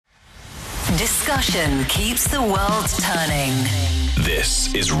Discussion keeps the world turning.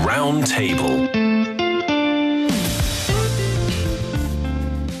 This is Roundtable.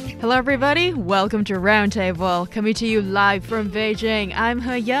 Hello everybody, welcome to Roundtable, coming to you live from Beijing. I'm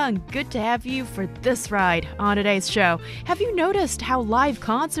Heyang. Good to have you for this ride on today's show. Have you noticed how live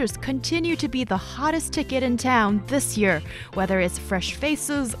concerts continue to be the hottest ticket in town this year? Whether it's fresh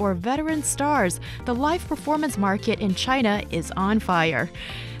faces or veteran stars, the live performance market in China is on fire.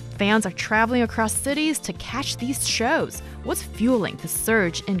 Fans are traveling across cities to catch these shows. What's fueling the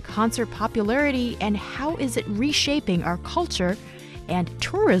surge in concert popularity, and how is it reshaping our culture and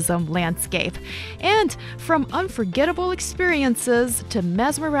tourism landscape? And from unforgettable experiences to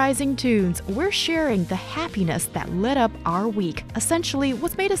mesmerizing tunes, we're sharing the happiness that lit up our week. Essentially,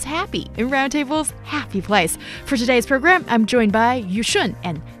 what's made us happy in Roundtable's Happy Place. For today's program, I'm joined by Yushun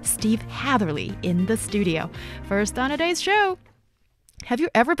and Steve Hatherly in the studio. First on today's show, have you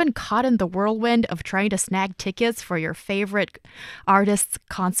ever been caught in the whirlwind of trying to snag tickets for your favorite artist's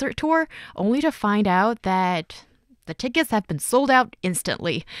concert tour, only to find out that the tickets have been sold out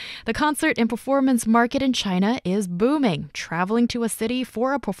instantly? The concert and performance market in China is booming. Traveling to a city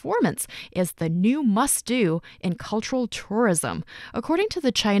for a performance is the new must-do in cultural tourism. According to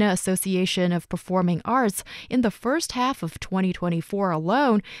the China Association of Performing Arts, in the first half of 2024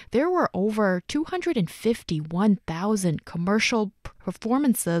 alone, there were over 251,000 commercial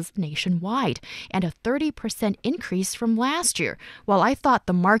performances nationwide, and a 30% increase from last year. Well, I thought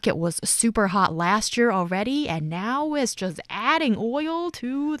the market was super hot last year already, and now it's just adding oil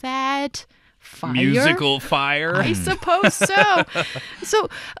to that fire. Musical fire? I suppose so. So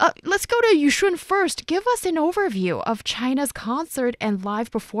let's go to Yushun first. Give us an overview of China's concert and live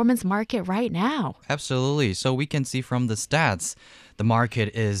performance market right now. Absolutely. So we can see from the stats, the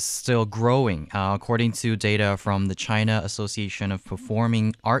market is still growing. According to data from the China Association of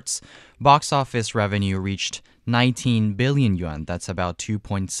Performing Arts, box office revenue reached 19 billion yuan. That's about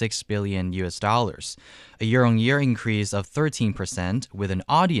 2.6 billion US dollars. A year-on-year increase of 13% with an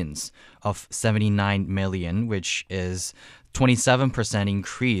audience of 79 million, which is 27%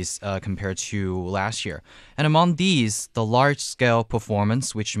 increase compared to last year. And among these, the large-scale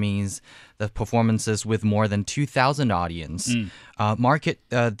performance, which means the performances with more than 2,000 audience,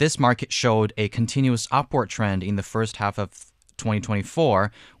 this market showed a continuous upward trend in the first half of 2024,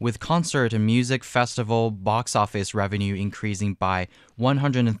 with concert and music festival box office revenue increasing by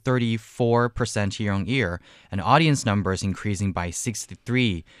 134% year-on-year, and audience numbers increasing by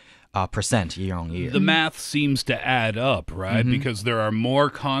 63% year-on-year. The math seems to add up, right? Because there are more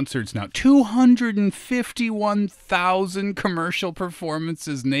concerts now. 251,000 commercial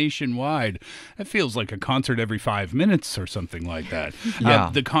performances nationwide. That feels like a concert every 5 minutes or something like that. Yeah.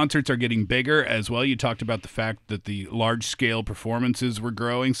 The concerts are getting bigger as well. You talked about the fact that the large-scale performances were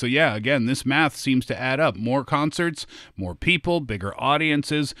growing. So yeah, again, this math seems to add up. More concerts, more people, bigger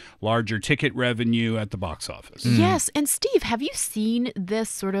audiences, larger ticket revenue at the box office. Yes, and Steve, have you seen this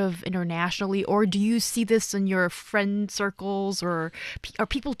sort of internationally, or do you see this in your friend circles, or are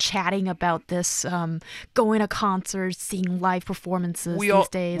people chatting about this, going to concerts, seeing live performances these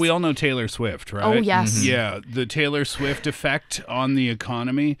days? We all know Taylor Swift, right? Oh, yes. Yeah, the Taylor Swift effect on the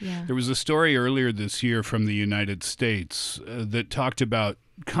economy. Yeah. There was a story earlier this year from the United States that talked about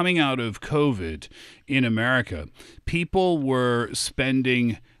coming out of COVID in America. People were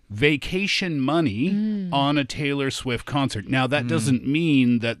spending vacation money on a Taylor Swift concert. Now, that doesn't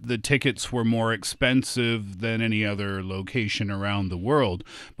mean that the tickets were more expensive than any other location around the world.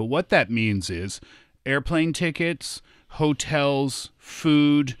 But what that means is airplane tickets, hotels,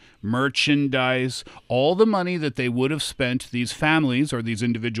 food, merchandise, all the money that they would have spent, these families or these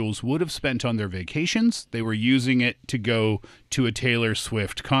individuals would have spent on their vacations, they were using it to go to a Taylor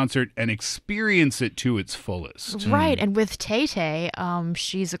Swift concert and experience it to its fullest. Right, and with Tay-Tay,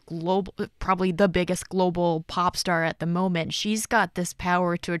 she's a global, probably the biggest global pop star at the moment. She's got this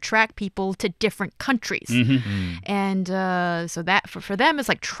power to attract people to different countries. And so that, for them, it's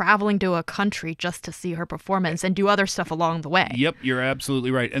like traveling to a country just to see her performance and do other stuff along the way. Yep, you're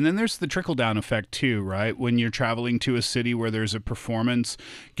absolutely right. And then there's the trickle-down effect too, right? When you're traveling to a city where there's a performance,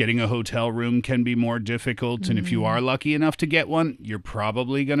 getting a hotel room can be more difficult. And if you are lucky enough to get one, you're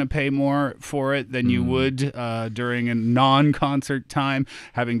probably going to pay more for it than you would during a non-concert time,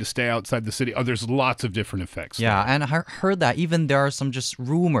 having to stay outside the city. Oh, there's lots of different effects. Yeah, and I heard that even there are some just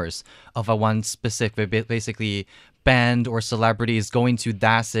rumors of a one specific, basically band or celebrity is going to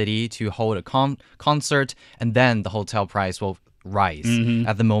that city to hold a concert, and then the hotel price will rise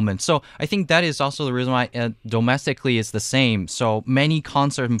at the moment. So I think that is also the reason why domestically it's the same. So many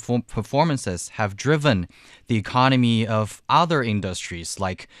concert performances have driven the economy of other industries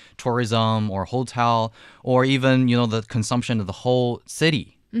like tourism or hotel or even, the consumption of the whole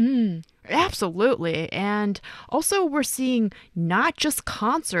city. Absolutely. And also we're seeing not just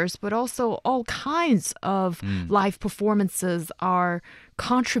concerts, but also all kinds of live performances are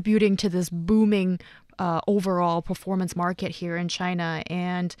contributing to this booming overall performance market here in China.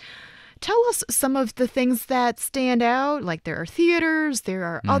 And tell us some of the things that stand out. Like there are theaters, there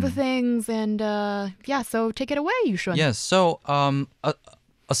are other things. And so take it away, Yushun. Yes. So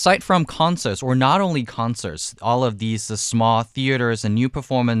aside from concerts, or not only concerts, all of these small theaters and new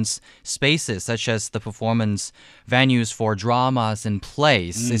performance spaces, such as the performance venues for dramas and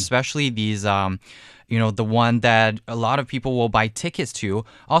plays, especially these, the one that a lot of people will buy tickets to,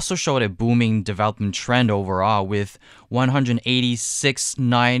 also showed a booming development trend overall with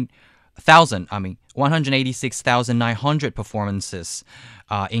 186,900 performances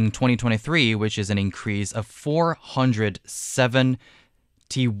in 2023, which is an increase of 471%,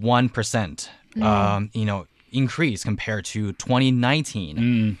 increase compared to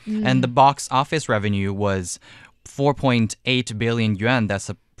 2019. And the box office revenue was 4.8 billion yuan.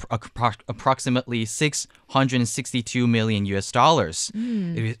 That's approximately 662 million US dollars,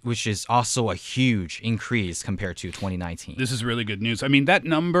 which is also a huge increase compared to 2019. This is really good news. I mean, that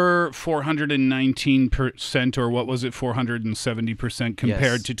number, 419%, or what was it, 470%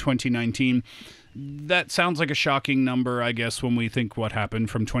 compared to 2019, that sounds like a shocking number, I guess, when we think what happened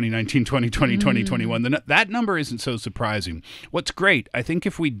from 2019, 2020, 2021. That number isn't so surprising. What's great, I think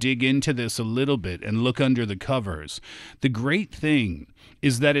if we dig into this a little bit and look under the covers, the great thing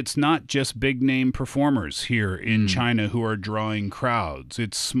is that it's not just big-name performers here in China who are drawing crowds.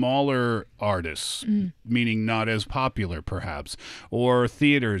 It's smaller artists, meaning not as popular, perhaps, or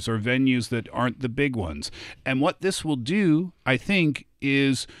theaters or venues that aren't the big ones. And what this will do, I think,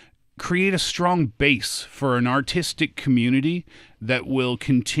 is create a strong base for an artistic community that will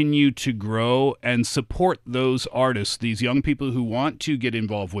continue to grow and support those artists, these young people who want to get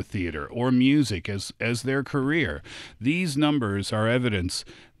involved with theater or music as their career. These numbers are evidence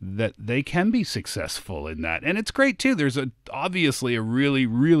that they can be successful in that. And it's great, too. There's obviously a really,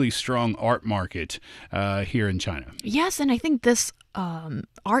 really strong art market here in China. Yes, and I think this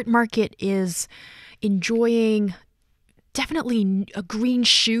art market is enjoying definitely green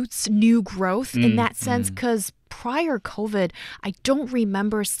shoots, new growth in that sense, because prior COVID, I don't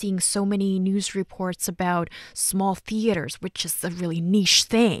remember seeing so many news reports about small theaters, which is a really niche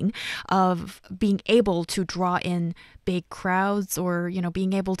thing, of being able to draw in big crowds or,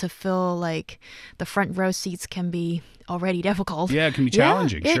 being able to fill like the front row seats can be already difficult. Yeah, it can be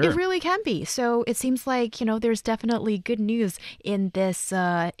challenging, sure. It really can be. So it seems like, there's definitely good news in this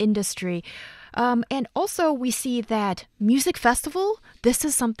industry. And also we see that music festival, this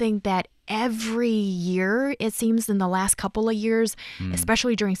is something that every year, it seems in the last couple of years,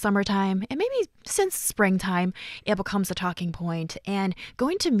 especially during summertime and maybe since springtime, it becomes a talking point. And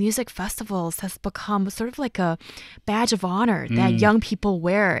going to music festivals has become sort of like a badge of honor that young people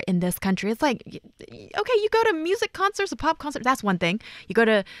wear in this country. It's like, okay, you go to music concerts, a pop concert, that's one thing. You go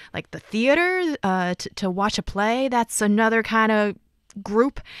to like the theater to watch a play, that's another kind of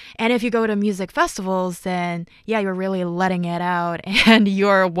group. And if you go to music festivals, then you're really letting it out and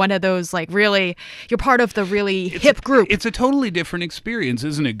you're one of those you're part of the really hip group. It's a totally different experience,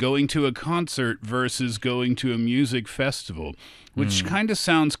 isn't it? Going to a concert versus going to a music festival, which kind of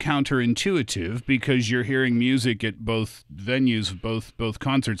sounds counterintuitive because you're hearing music at both venues, both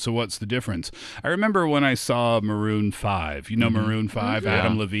concerts. So what's the difference? I remember when I saw Maroon 5, Maroon 5,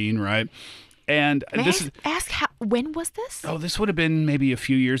 Adam Levine, right? And ask when was this? Oh, this would have been maybe a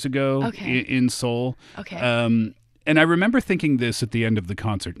few years ago in Seoul. Okay. And I remember thinking this at the end of the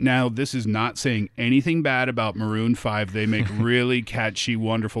concert. Now, this is not saying anything bad about Maroon 5. They make really catchy,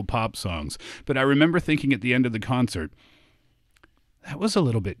 wonderful pop songs. But I remember thinking at the end of the concert, that was a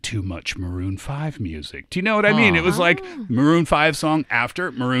little bit too much Maroon 5 music. Do you know what I mean? It was like Maroon 5 song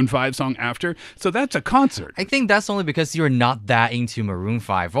after, Maroon 5 song after. So that's a concert. I think that's only because you're not that into Maroon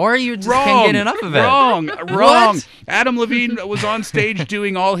 5, or you just can't get enough of it. Wrong. What? Adam Levine was on stage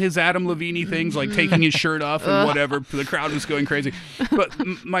doing all his Adam Levine things, like taking his shirt off and whatever. The crowd was going crazy. But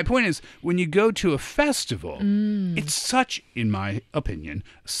my point is, when you go to a festival, it's such, in my opinion,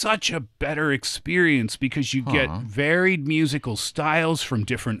 such a better experience because you get varied musical styles. styles from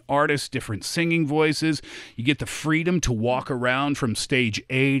different artists, different singing voices. You get the freedom to walk around from stage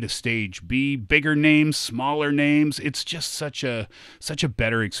A to stage B, bigger names, smaller names. It's just such a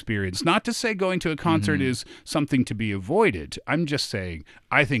better experience. Not to say going to a concert is something to be avoided. I'm just saying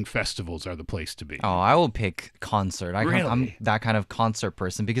I think festivals are the place to be. Oh, I will pick concert. Really? I'm that kind of concert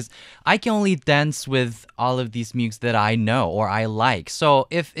person because I can only dance with all of these music that I know or I like. So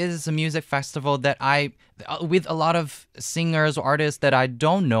if it is a music festival that with a lot of singers or artists that I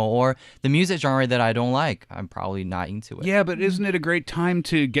don't know or the music genre that I don't like, I'm probably not into it. Yeah, but isn't it a great time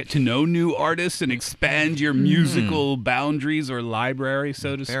to get to know new artists and expand your musical boundaries or library,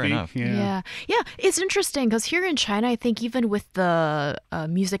 so to Fair speak? enough. Yeah. It's interesting because here in China, I think even with the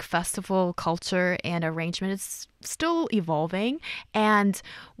music festival culture and arrangement, it's still evolving. And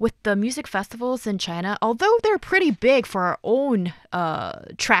with the music festivals in China, although they're pretty big for our own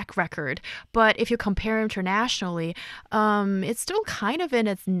track record, but if you compare internationally, it's still kind of in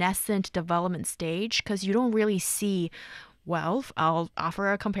its nascent development stage because you don't really see. Well, I'll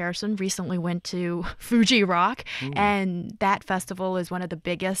offer a comparison. Recently went to Fuji Rock, and that festival is one of the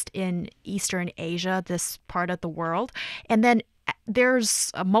biggest in Eastern Asia, this part of the world. And then there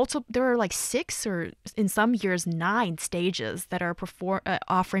are like 6 or in some years 9 stages that are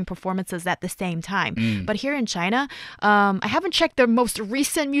offering performances at the same time. But here in China, I haven't checked the most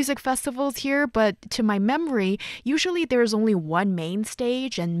recent music festivals here, but to my memory, usually there's only one main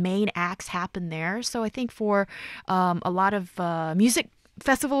stage and main acts happen there. So I think for a lot of music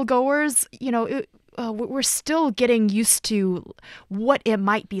festival goers, we're still getting used to what it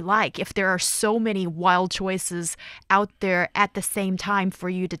might be like if there are so many wild choices out there at the same time for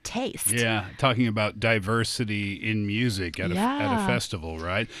you to taste. Yeah, talking about diversity in music at a festival,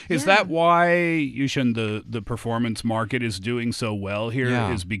 right? Is Yeah. that why, Yushun, the performance market is doing so well here?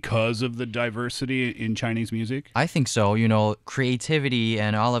 Yeah. Is because of the diversity in Chinese music? I think so. Creativity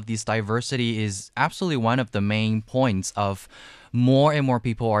and all of this diversity is absolutely one of the main points of more and more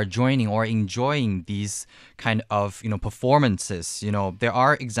people are joining or enjoying these kind of, performances. There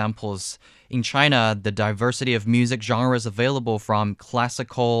are examples in China, the diversity of music genres available from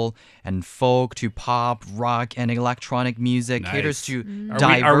classical and folk to pop, rock, and electronic music Nice. caters to Are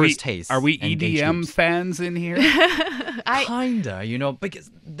diverse tastes. Are we and age EDM groups. fans in here? Kinda,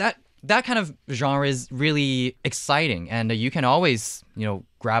 because that kind of genre is really exciting, and you can always,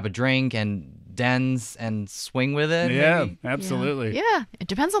 grab a drink and dance and swing with it. Yeah, maybe. absolutely. Yeah, it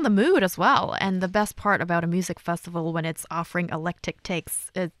depends on the mood as well. And the best part about a music festival when it's offering eclectic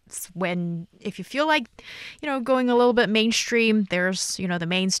takes, it's when if you feel like, going a little bit mainstream, there's, the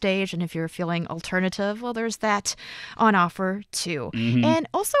main stage. And if you're feeling alternative, well, there's that on offer too. And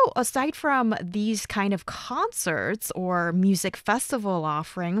also, aside from these kind of concerts or music festival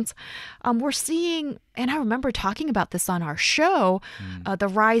offerings, we're seeing, and I remember talking about this on our show,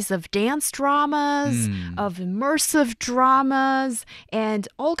 the rise of dance dramas, of immersive dramas, and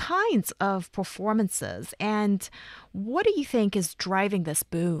all kinds of performances. And what do you think is driving this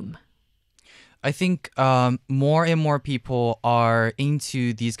boom? I think more and more people are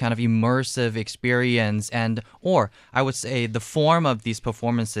into these kind of immersive experience or I would say the form of these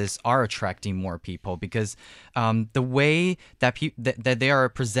performances are attracting more people because the way that that they are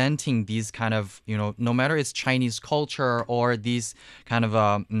presenting these kind of, no matter it's Chinese culture or these kind of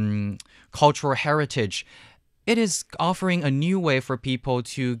cultural heritage, it is offering a new way for people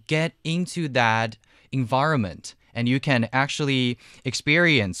to get into that environment. And you can actually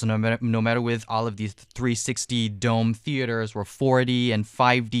experience, no matter with all of these 360 dome theaters or 4D and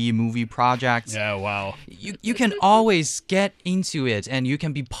 5D movie projects. Yeah, wow. You can always get into it and you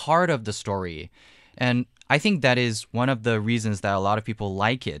can be part of the story. And I think that is one of the reasons that a lot of people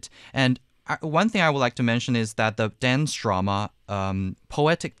like it. And one thing I would like to mention is that the dance drama,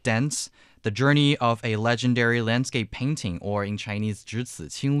 Poetic Dance, the journey of a legendary landscape painting, or in Chinese, 只此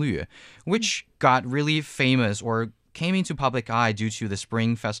青绿, which got really famous or came into public eye due to the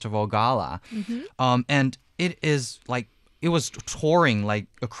Spring Festival Gala. And it was touring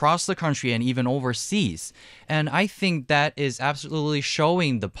across the country and even overseas. And I think that is absolutely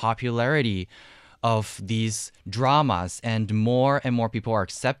showing the popularity of these dramas, and more people are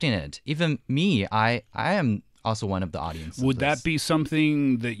accepting it. Even me, I am also one of the audience. Would that be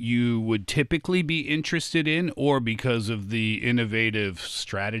something that you would typically be interested in, or because of the innovative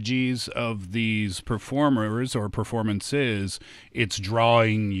strategies of these performers or performances, it's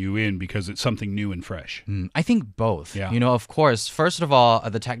drawing you in because it's something new and fresh? I think both. Yeah. Of course, first of all,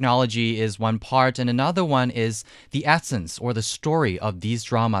 the technology is one part, and another one is the essence or the story of these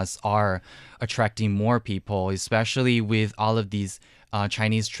dramas are attracting more people, especially with all of these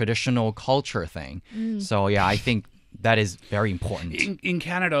Chinese traditional culture thing. So yeah, I think that is very important. In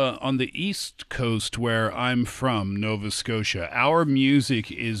Canada, on the East Coast, where I'm from, Nova Scotia, our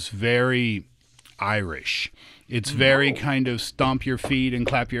music is very Irish. It's very kind of stomp your feet and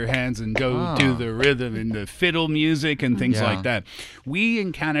clap your hands and go to the rhythm and the fiddle music and things like that. We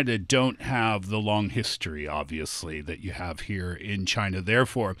in Canada don't have the long history, obviously, that you have here in China.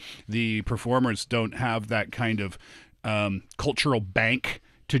 Therefore, the performers don't have that kind of cultural bank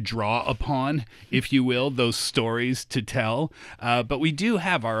to draw upon, if you will, those stories to tell. But we do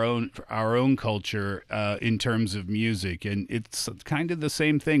have our own culture in terms of music, and it's kind of the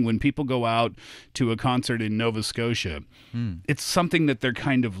same thing when people go out to a concert in Nova Scotia. It's something that they're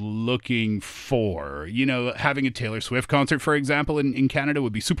kind of looking for. You know, having a Taylor Swift concert, for example, in Canada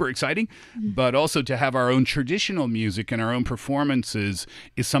would be super exciting, but also to have our own traditional music and our own performances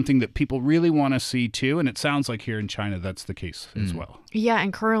is something that people really want to see too, and it sounds like here in China that's the case as well. Yeah,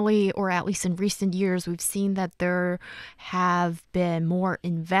 and currently, or at least in recent years, we've seen that there have been more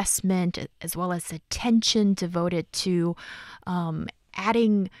investment as well as attention devoted to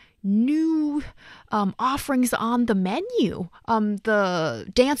adding new offerings on the menu. The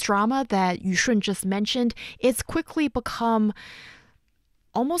dance drama that Yushun just mentioned, it's quickly become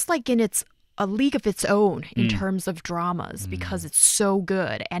almost like in a league of its own in terms of dramas because it's so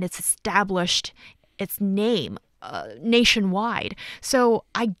good and it's established its name nationwide. So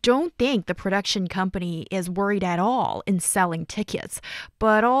I don't think the production company is worried at all in selling tickets.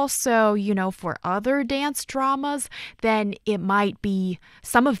 But also, you know, for other dance dramas, then it might be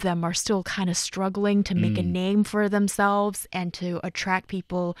some of them are still kind of struggling to make a name for themselves and to attract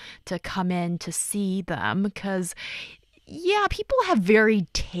people to come in to see them because yeah, people have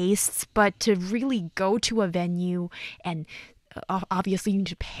varied tastes, but to really go to a venue and obviously you need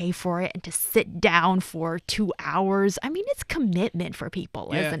to pay for it and to sit down for 2 hours. I mean, it's commitment for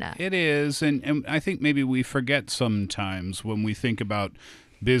people, isn't it? It is. And I think maybe we forget sometimes when we think about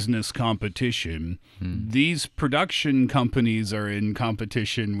business competition, these production companies are in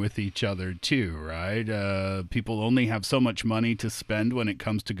competition with each other too, right? People only have so much money to spend when it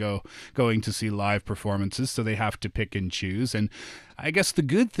comes to going to see live performances, so they have to pick and choose. And I guess the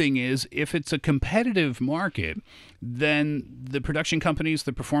good thing is if it's a competitive market, then the production companies,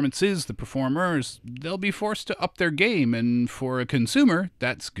 the performances, the performers, they'll be forced to up their game. And for a consumer,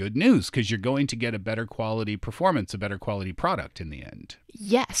 that's good news because you're going to get a better quality performance, a better quality product in the end.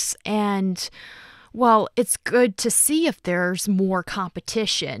 Yes, and well, it's good to see if there's more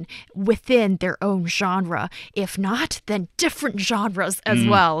competition within their own genre. If not, then different genres as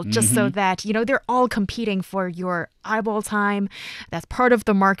well, just so that, you know, they're all competing for your eyeball time. That's part of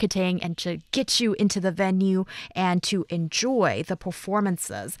the marketing and to get you into the venue and to enjoy the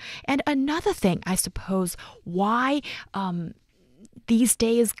performances. And another thing, I suppose, why these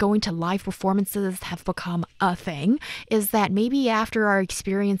days going to live performances have become a thing is that maybe after our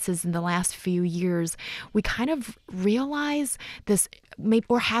experiences in the last few years, we kind of realize this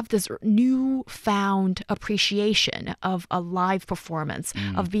or have this newfound appreciation of a live performance,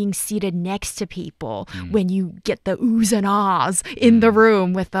 of being seated next to people when you get the oohs and ahs in the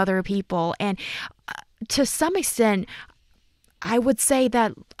room with other people. And to some extent, I would say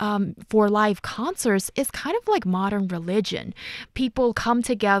that for live concerts, it's kind of like modern religion. People come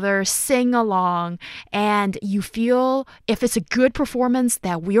together, sing along, and you feel, if it's a good performance,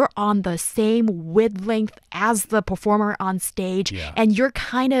 that we're on the same wavelength as the performer on stage, and you're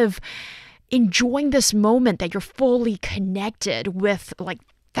kind of enjoying this moment that you're fully connected with like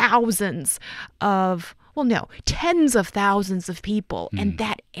tens of thousands of people. And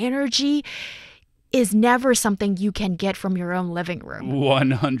that energy is never something you can get from your own living room.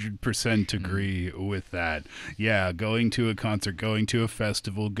 100% agree with that. Yeah, going to a concert, going to a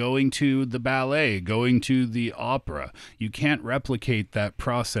festival, going to the ballet, going to the opera. You can't replicate that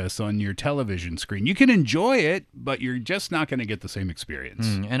process on your television screen. You can enjoy it, but you're just not going to get the same experience.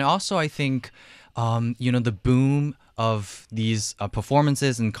 And also, I think, the boom of these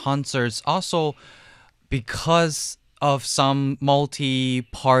performances and concerts also because of some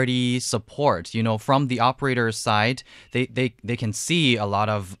multi-party support, from the operator's side, they can see a lot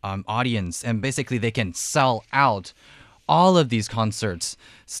of audience, and basically they can sell out all of these concerts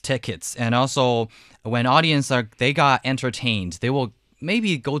tickets. And also, when audience they got entertained, they will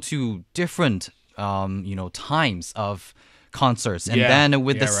maybe go to different times of concerts, and then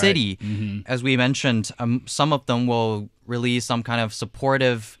with the city, as we mentioned, some of them will release some kind of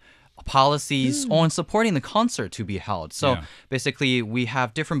supportive policies on supporting the concert to be held. So basically, we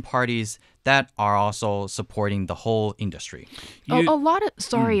have different parties that are also supporting the whole industry. A lot of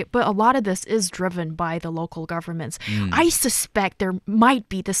but a lot of this is driven by the local governments. I suspect there might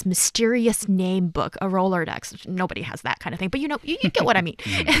be this mysterious name book, a Rolodex. Nobody has that kind of thing, but you get what I mean.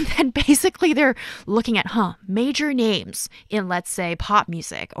 And then basically they're looking at major names in, let's say, pop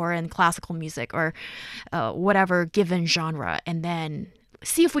music or in classical music or whatever given genre, and then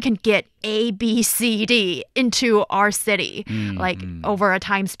see if we can get A, B, C, D into our city, over a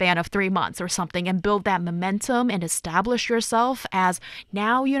time span of 3 months or something, and build that momentum and establish yourself as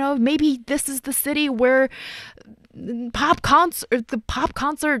now, maybe this is the city where the pop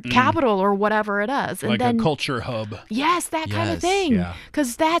concert capital or whatever it is. And like then, a culture hub. Yes, that kind of thing.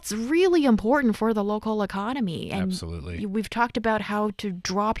 Because that's really important for the local economy. And absolutely. We've talked about how to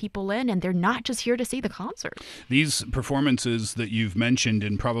draw people in, and they're not just here to see the concert. These performances that you've mentioned,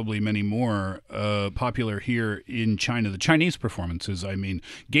 and probably many more, popular here in China, the Chinese performances, I mean,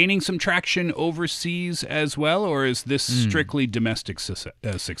 gaining some traction overseas as well, or is this strictly domestic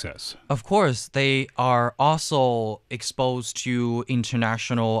success? Of course, they are also exposed to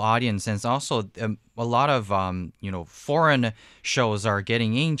international audience, and also a lot of foreign shows are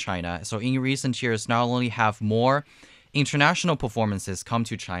getting in China. So in recent years, not only have more international performances come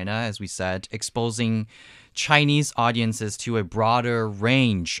to China, as we said, exposing Chinese audiences to a broader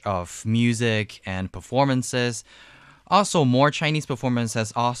range of music and performances. Also, more Chinese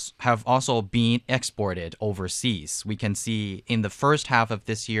performances have also been exported overseas. We can see in the first half of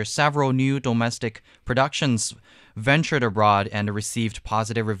this year, several new domestic productions ventured abroad and received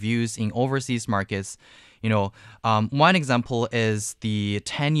positive reviews in overseas markets. One example is the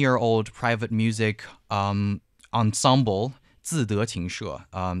 10-year-old private music ensemble, 自得情社.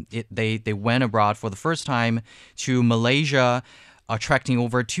 They went abroad for the first time to Malaysia, attracting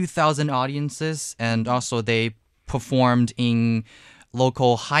over 2,000 audiences, and also they performed in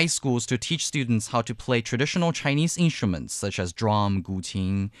local high schools to teach students how to play traditional Chinese instruments such as drum,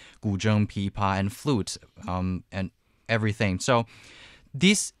 guqin, guzheng, pipa, and flute, and everything. So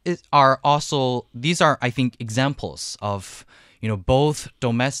these are, I think, examples of both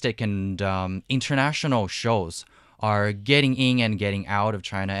domestic and international shows are getting in and getting out of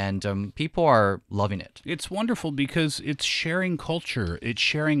China, and people are loving it. It's wonderful because it's sharing culture, it's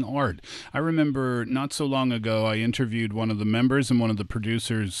sharing art. I remember not so long ago, I interviewed one of the members and one of the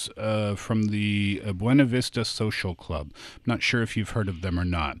producers from the Buena Vista Social Club. I'm not sure if you've heard of them or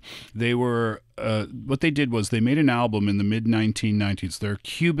not. They were what they did was they made an album in the mid-1990s. They're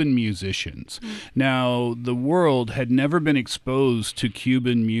Cuban musicians. Now, the world had never been exposed to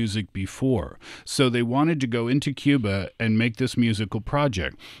Cuban music before, so they wanted to go into Cuba and make this musical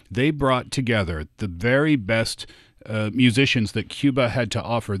project. They brought together the very best musicians that Cuba had to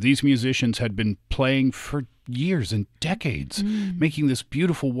offer. These musicians had been playing for years and decades, making this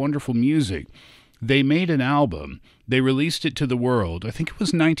beautiful, wonderful music. They made an album. They released it to the world. I think it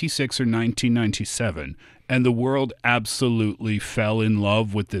was 96 or 1997. And the world absolutely fell in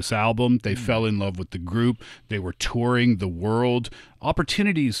love with this album. They fell in love with the group. They were touring the world.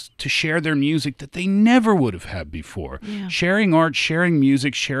 Opportunities to share their music that they never would have had before. Yeah. Sharing art, sharing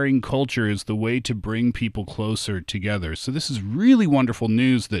music, sharing culture is the way to bring people closer together. So this is really wonderful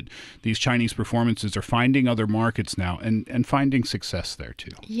news that these Chinese performances are finding other markets now and finding success there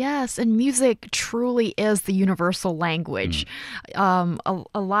too. Yes, and music truly is the universal language. A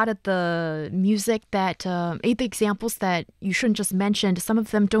lot of the music that, the examples that Yushun just mentioned, some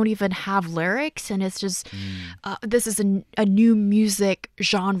of them don't even have lyrics, and it's just, this is a new music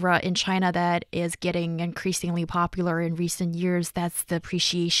genre in China that is getting increasingly popular in recent years. That's the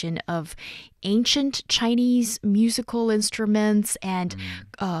appreciation of ancient Chinese musical instruments and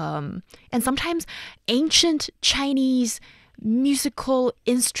sometimes ancient Chinese musical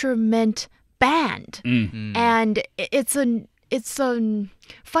instrument band. And it's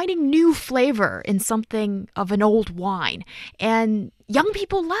finding new flavor in something of an old wine, and young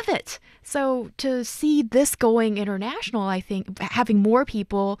people love it. So to see this going international, I think having more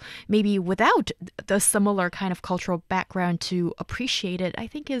people maybe without the similar kind of cultural background to appreciate it, I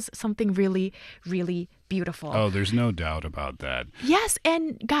think is something really, really beautiful. Oh, there's no doubt about that. Yes,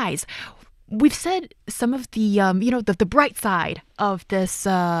 and guys, we've said some of the, the bright side of this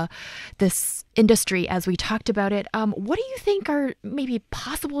this industry as we talked about it. What do you think are maybe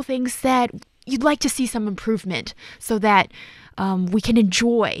possible things that you'd like to see some improvement so that we can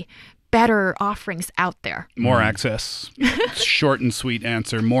enjoy better offerings out there? More access. Short and sweet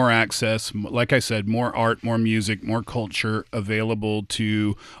answer. More access. Like I said, more art, more music, more culture available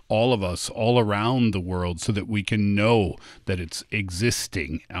to all of us all around the world so that we can know that it's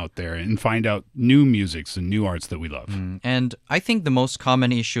existing out there and find out new musics and new arts that we love. And I think the most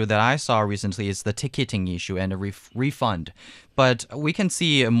common issue that I saw recently is the ticketing issue and a refund. But we can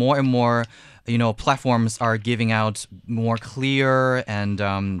see more and more, platforms are giving out more clear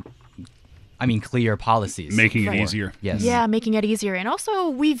and clear policies. Making it easier. Yes. Yeah, making it easier. And also,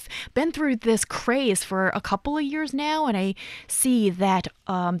 we've been through this craze for a couple of years now, and I see that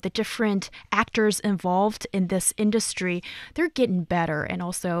the different actors involved in this industry, they're getting better. And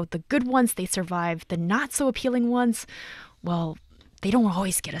also, the good ones, they survive. The not so appealing ones, well, they don't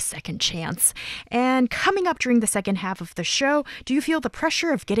always get a second chance. And coming up during the second half of the show, do you feel the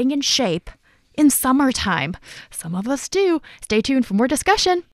pressure of getting in shape in summertime? Some of us do. Stay tuned for more discussion.